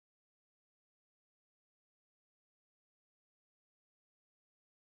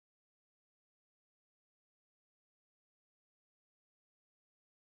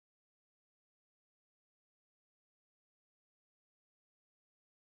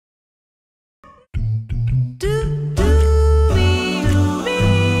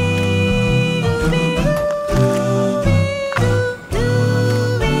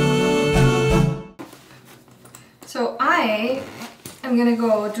I am gonna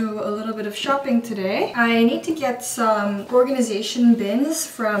go do a little bit of shopping today. I need to get some organization bins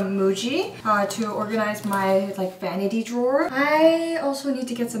from Muji to organize my vanity drawer. I also need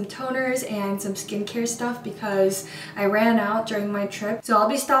to get some toners and some skincare stuff because I ran out during my trip. So I'll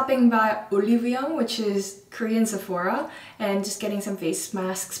be stopping by Olivium, which is Korean Sephora, and just getting some face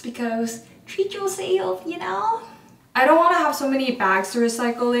masks because treat yourself, you know? I don't want to have so many bags to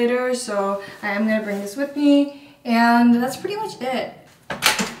recycle later, so I am gonna bring this with me, and that's pretty much it.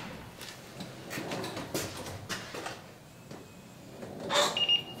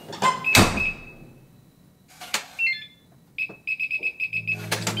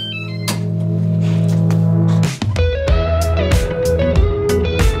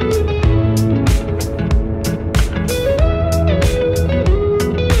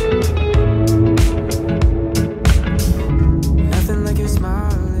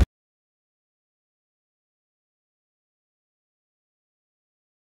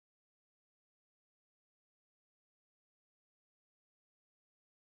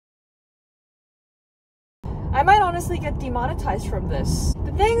 I might honestly get demonetized from this.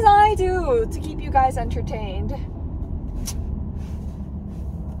 The things I do to keep you guys entertained.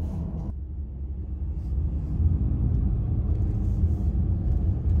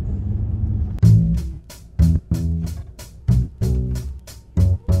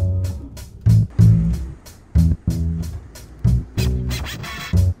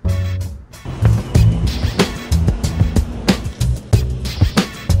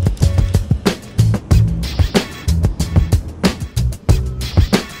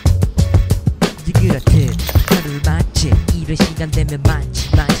 시간 되면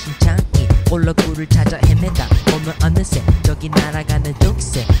많지만 심장이 올라굴을 찾아 헤매다 보면 어느새 저기 날아가는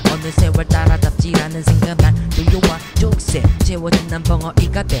족새 어느 세월 따라잡지 않은 생각만 놓여와 족새 채워진 난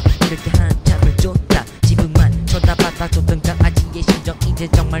벙어리가 돼 이렇게 한참을 쫓다 지붕만 쳐다봤다 쫓던 강아지의 심정 이제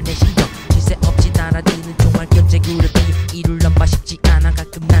정말 내 심정 쉴새 없이 날아드는 종말 견제 그룹이 이룰 넘봐 싶지 않아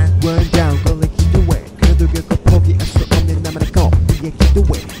가끔 난 One down 걸린 기도해 그래도 결코 포기할 수 없는 나만의 거 위에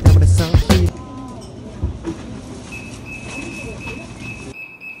기도해 나만의 성길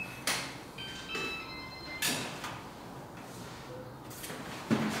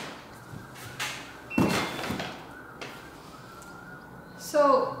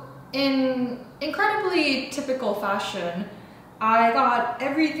So, in incredibly typical fashion, I got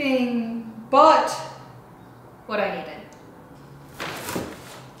everything but what I needed.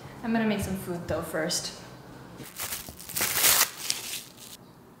 I'm gonna make some food though first.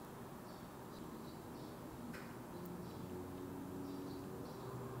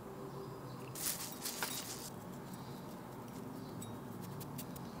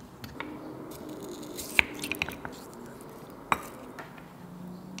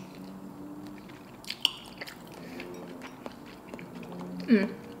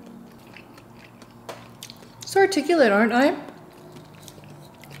 So articulate, aren't I?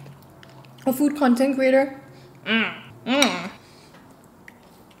 A food content creator? I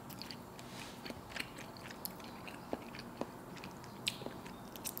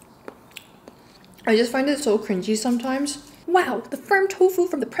just find it so cringy sometimes. Wow, the firm tofu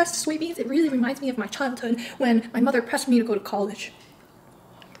from the pressed soybeans, it really reminds me of my childhood when my mother pressed me to go to college.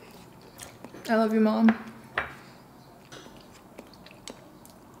 I love you, Mom.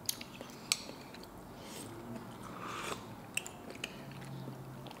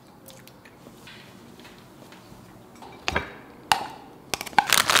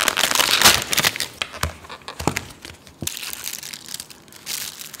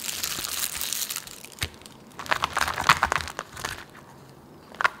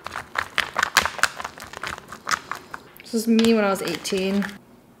 This is me when I was 18.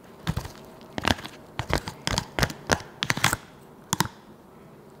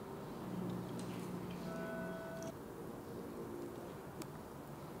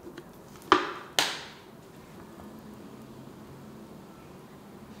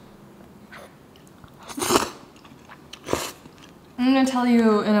 I'm gonna tell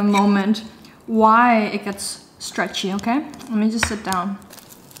you in a moment why it gets stretchy, okay? Let me just sit down.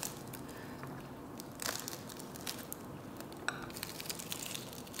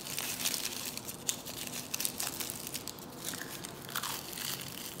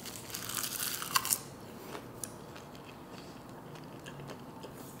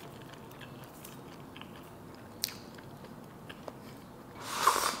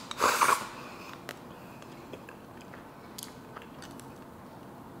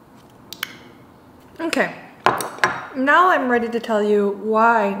 Okay, now I'm ready to tell you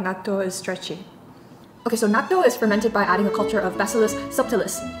why natto is stretchy. Okay, so natto is fermented by adding a culture of Bacillus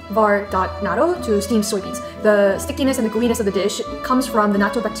subtilis, var.natto, to steamed soybeans. The stickiness and the gooiness of the dish comes from the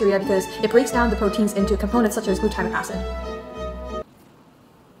natto bacteria because it breaks down the proteins into components such as glutamic acid.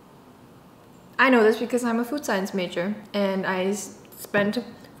 I know this because I'm a food science major, and I spent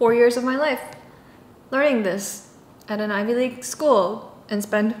 4 years of my life learning this at an Ivy League school and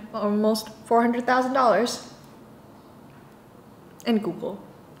spent almost $400,000 in Google.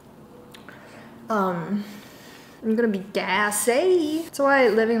 I'm gonna be gassy. That's why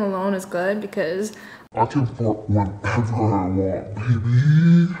living alone is good, because I can fuck whenever I want,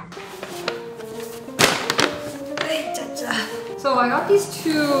 baby. So I got these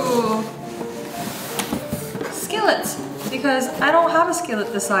two skillets because I don't have a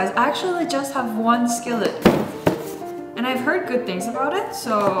skillet this size. I actually just have one skillet. And I've heard good things about it,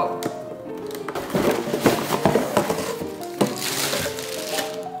 so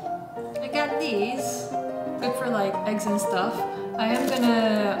I got these. Good for like eggs and stuff. I am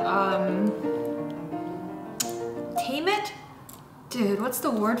gonna tame it? Dude, what's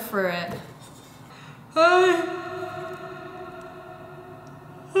the word for it?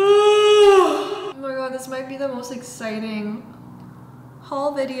 Oh my god, this might be the most exciting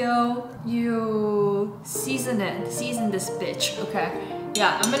haul video. You season this bitch, okay?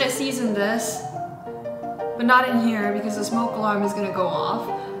 Yeah, I'm gonna season this, but not in here because the smoke alarm is gonna go off.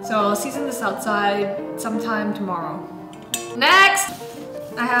 So I'll season this outside sometime tomorrow. Next!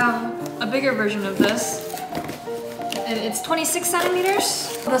 I have a bigger version of this. And it's 26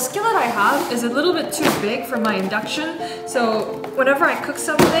 centimeters. The skillet I have is a little bit too big for my induction, so whenever I cook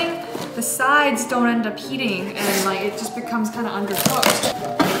something, the sides don't end up heating and like it just becomes kind of undercooked.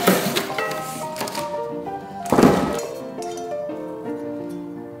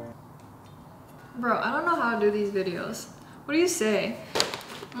 Bro, I don't know how to do these videos. What do you say?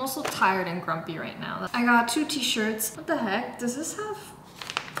 I'm also tired and grumpy right now. I got 2 t-shirts. What the heck? Does this have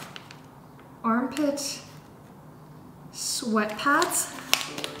armpit sweat pads?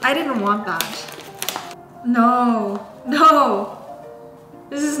 I didn't want that. No, no.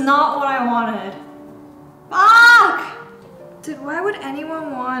 This is not what I wanted. Fuck! Dude, why would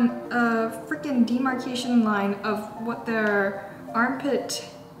anyone want a freaking demarcation line of what their armpit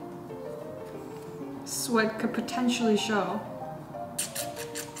sweat could potentially show?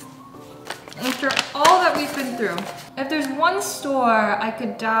 After all that we've been through, if there's one store I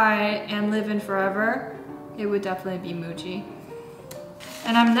could die and live in forever, it would definitely be Muji.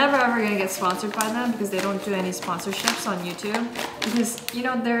 And I'm never ever gonna get sponsored by them because they don't do any sponsorships on YouTube. Because, you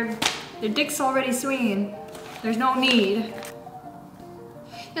know, their dick's already swinging. There's no need.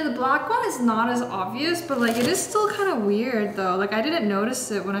 Yeah, the black one is not as obvious, but like it is still kind of weird though. Like I didn't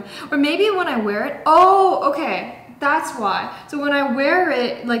notice it when or maybe when I wear it. Oh, okay, that's why. So when I wear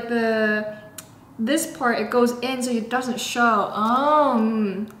it, like this part, it goes in so it doesn't show. Oh,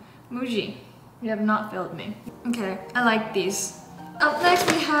 Muji, you have not failed me. Okay, I like these. Up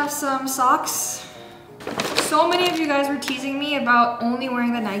next we have some socks. So many of you guys were teasing me about only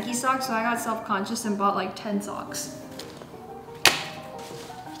wearing the Nike socks, so I got self-conscious and bought like 10 socks.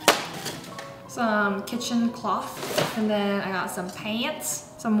 Some kitchen cloth, and then I got some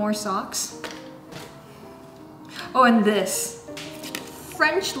pants, some more socks. Oh, and this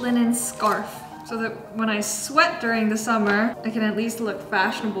French linen scarf, so that when I sweat during the summer, I can at least look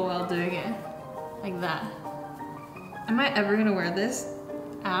fashionable while doing it. Like that. Am I ever gonna wear this?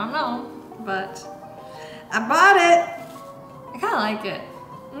 I don't know, but I bought it! I kinda like it.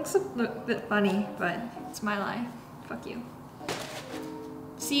 It looks a bit funny, but it's my life. Fuck you.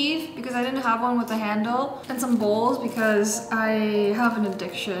 Sieve, because I didn't have one with a handle, and some bowls because I have an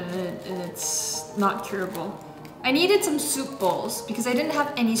addiction and it's not curable. I needed some soup bowls because I didn't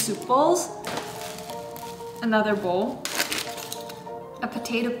have any soup bowls. Another bowl. A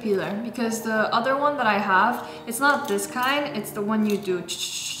potato peeler because the other one that I have, it's not this kind, it's the one you do.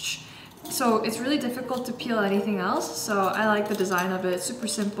 So it's really difficult to peel anything else, so I like the design of it. Super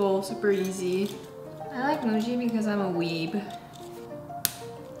simple, super easy. I like Muji because I'm a weeb.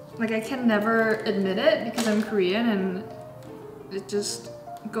 Like I can never admit it because I'm Korean and it just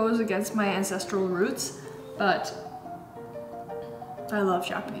goes against my ancestral roots, but I love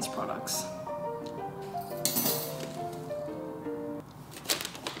Japanese products.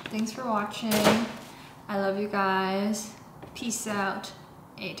 Thanks for watching. I love you guys. Peace out,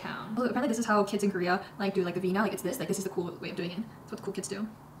 A-Town. Apparently this is how kids in Korea like do like the V now. Like it's this. Like this is the cool way of doing it. It's what the cool kids do.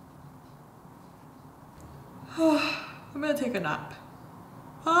 I'm gonna take a nap.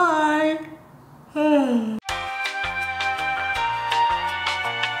 Bye.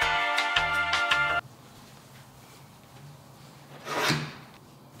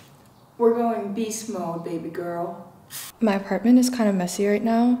 We're going beast mode, baby girl. My apartment is kind of messy right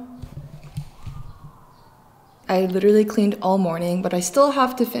now. I literally cleaned all morning, but I still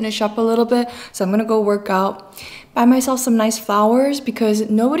have to finish up a little bit, so I'm gonna go work out, buy myself some nice flowers because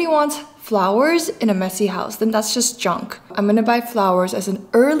nobody wants flowers in a messy house, then that's just junk. I'm gonna buy flowers as an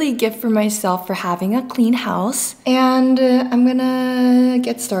early gift for myself for having a clean house, and I'm gonna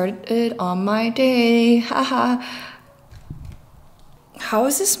get started on my day. Haha. How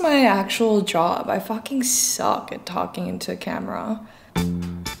is this my actual job? I fucking suck at talking into a camera.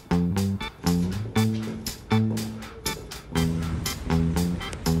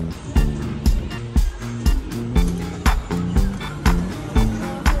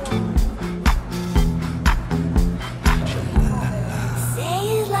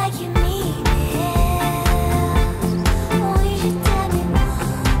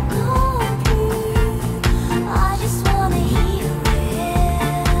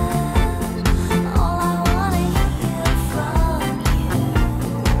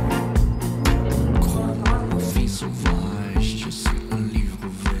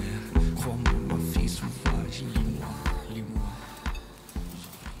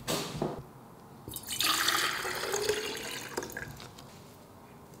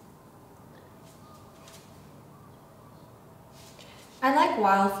 I like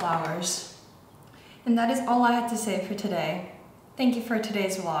wildflowers. And that is all I had to say for today. Thank you for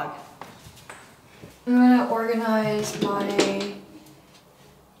today's vlog. I'm gonna organize my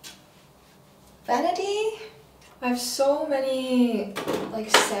vanity. I have so many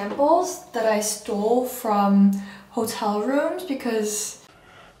like samples that I stole from hotel rooms because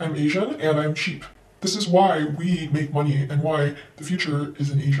I'm Asian and I'm cheap. This is why we make money and why the future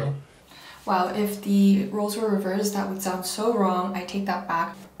is in Asia. wow, if the roles were reversed, that would sound so wrong. I take that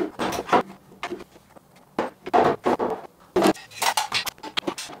back.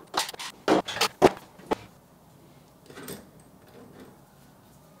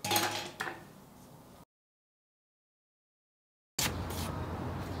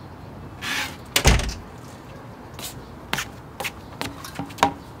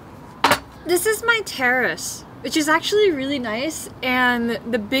 This is my terrace, which is actually really nice, and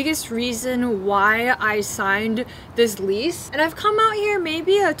the biggest reason why I signed this lease. And I've come out here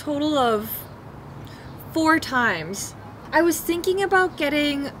maybe a total of 4 times. I was thinking about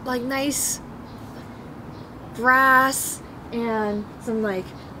getting like nice grass and some like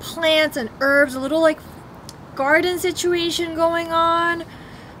plants and herbs, a little like garden situation going on,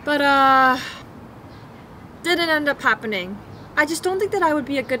 but didn't end up happening. I just don't think that I would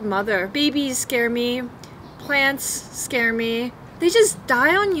be a good mother. Babies scare me. Plants scare me. They just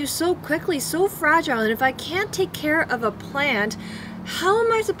die on you so quickly, so fragile, and if I can't take care of a plant, how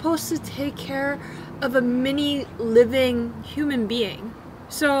am I supposed to take care of a mini living human being?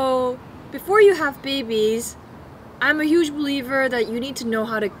 So before you have babies, I'm a huge believer that you need to know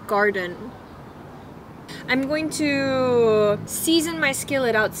how to garden. I'm going to season my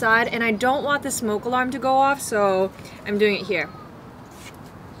skillet outside, and I don't want the smoke alarm to go off, so I'm doing it here.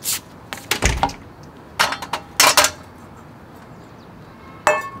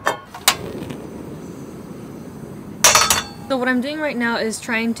 So what I'm doing right now is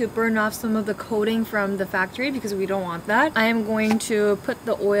trying to burn off some of the coating from the factory because we don't want that. I am going to put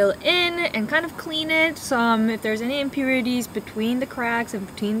the oil in and kind of clean it. If there's any impurities between the cracks and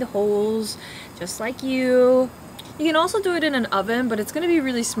between the holes, just like you. You can also do it in an oven, but it's going to be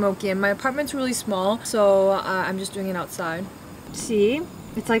really smoky, and my apartment's really small, so I'm just doing it outside. See?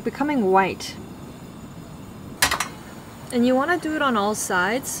 It's like becoming white. And you want to do it on all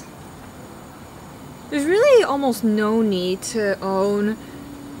sides. There's really almost no need to own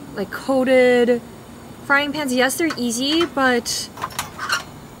like coated frying pans. Yes, they're easy, but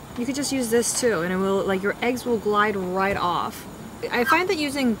you could just use this too, and it will, like, your eggs will glide right off. I find that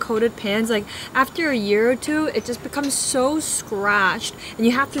using coated pans, like after a year or 2, it just becomes so scratched and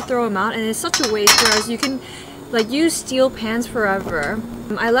you have to throw them out, and it's such a waste, whereas you can like use steel pans forever.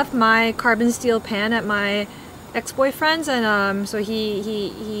 I left my carbon steel pan at my ex-boyfriend's, and so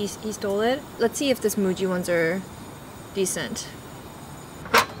he stole it. Let's see if this Muji ones are decent.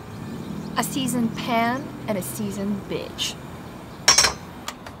 A seasoned pan and a seasoned bitch.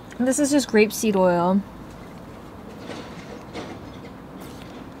 This is just grapeseed oil.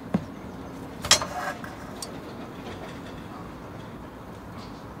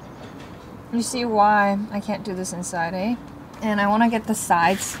 You see why I can't do this inside, eh? And I want to get the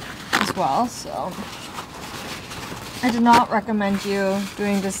sides as well, so I do not recommend you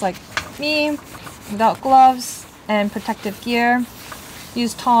doing this like me, without gloves and protective gear.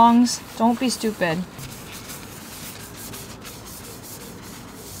 Use tongs. Don't be stupid.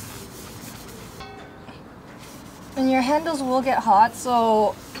 And your handles will get hot,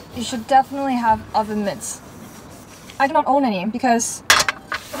 so you should definitely have oven mitts. I do not own any because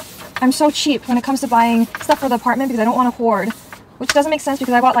I'm so cheap when it comes to buying stuff for the apartment because I don't want to hoard. Which doesn't make sense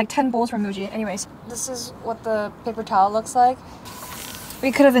because I bought like 10 bowls from Muji. Anyways, this is what the paper towel looks like.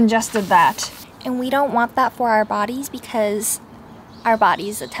 We could have ingested that. And we don't want that for our bodies because our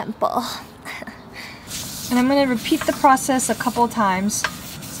body's a temple. And I'm going to repeat the process a couple times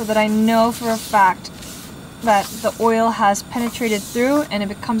so that I know for a fact that the oil has penetrated through and it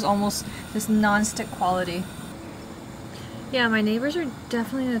becomes almost this non-stick quality. Yeah, my neighbors are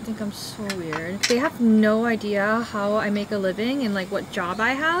definitely gonna think I'm so weird. They have no idea how I make a living and like what job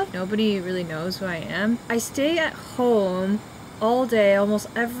I have. Nobody really knows who I am. I stay at home all day, almost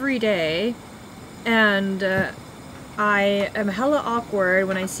every day, and I am hella awkward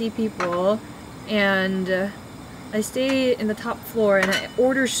when I see people, and I stay in the top floor and I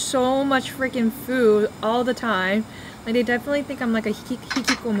order so much freaking food all the time. Like they definitely think I'm like a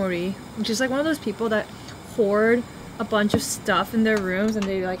hikikomori, which is like one of those people that hoard a bunch of stuff in their rooms and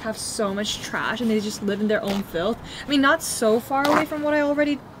they like have so much trash and they just live in their own filth. I mean, not so far away from what I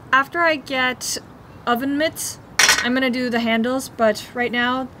already... After I get oven mitts, I'm gonna do the handles, but right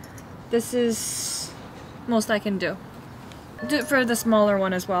now this is most I can do. Do it for the smaller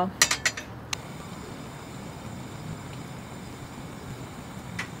one as well.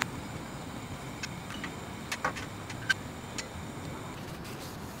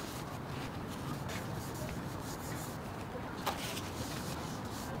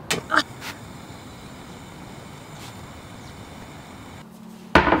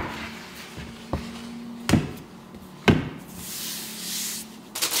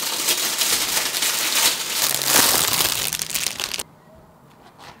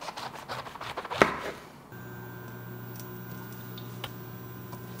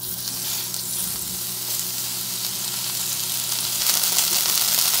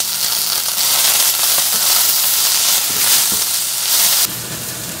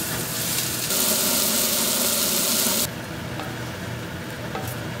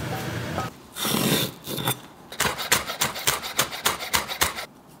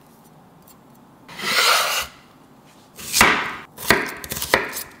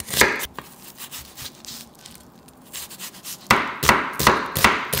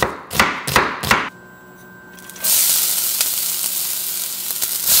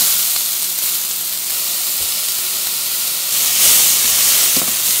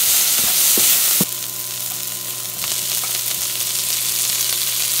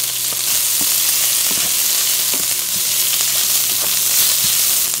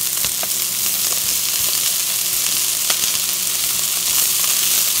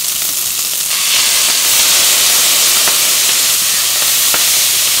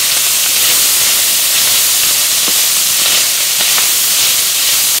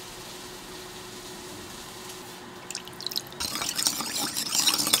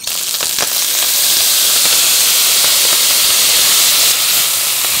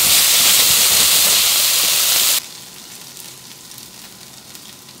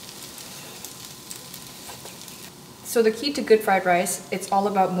 So the key to good fried rice, it's all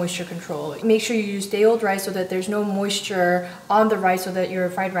about moisture control. Make sure you use day-old rice so that there's no moisture on the rice so that your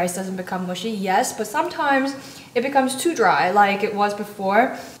fried rice doesn't become mushy. Yes, but sometimes it becomes too dry like it was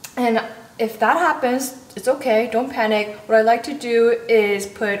before. And if that happens, it's okay, don't panic. What I like to do is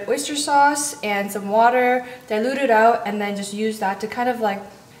put oyster sauce and some water, dilute it out, and then just use that to kind of like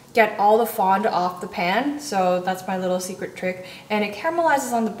get all the fond off the pan. So that's my little secret trick. And it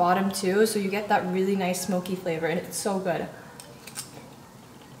caramelizes on the bottom too, so you get that really nice smoky flavor, and it's so good.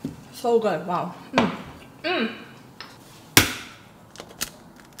 So good, wow.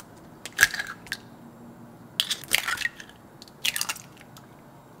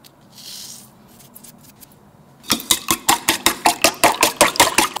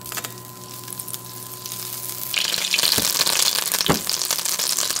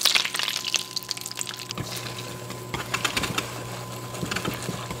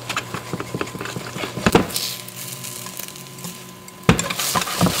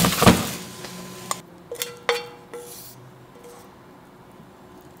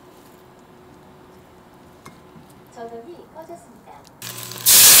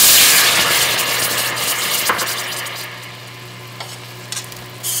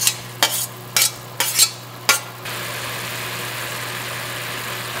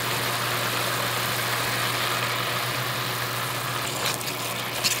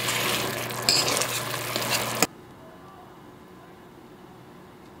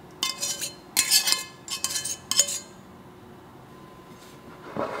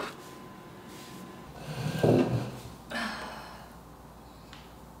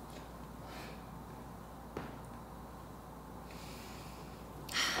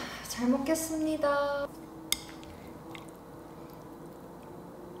 잘 먹겠습니다.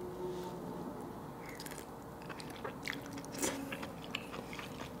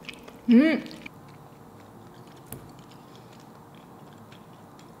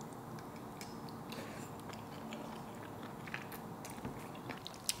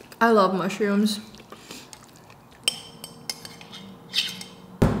 I love mushrooms.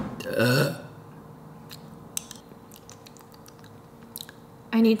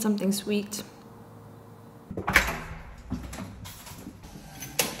 I need something sweet.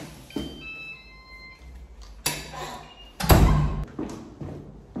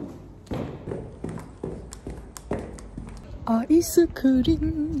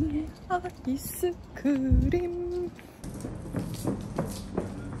 아이스크림, 아이스크림.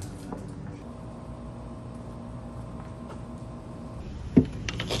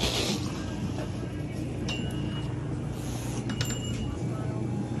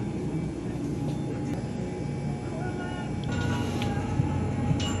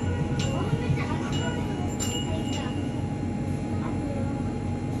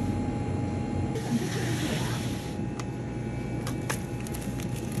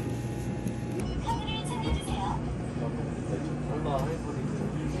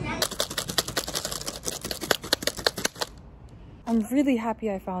 I'm really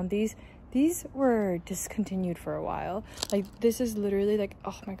happy I found these. These were discontinued for a while. Like, this is literally like,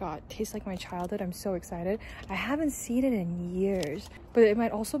 oh my god, tastes like my childhood. I'm so excited. I haven't seen it in years. But it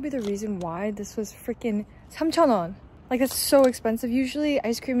might also be the reason why this was freaking 3,000원. Like, that's so expensive. Usually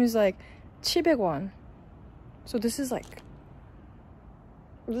ice cream is like 700won. So this is like,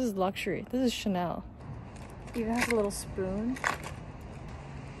 this is luxury. This is Chanel. Even has a little spoon.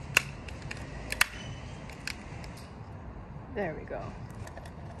 There we go.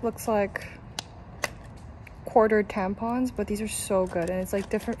 Looks like quartered tampons, but these are so good, and it's like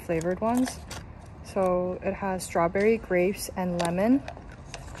different flavored ones. So it has strawberry, grapes, and lemon.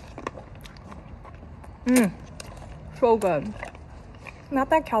 So good. Not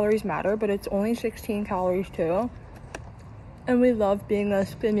that calories matter, but it's only 16 calories too. And we love being a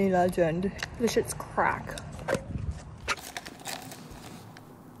skinny legend. This shit's crack.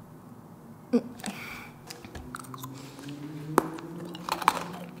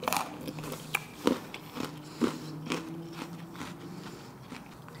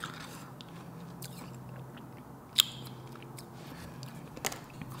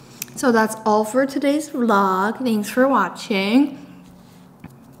 So that's all for today's vlog. Thanks for watching.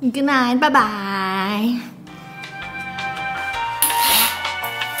 Good night. Bye-bye.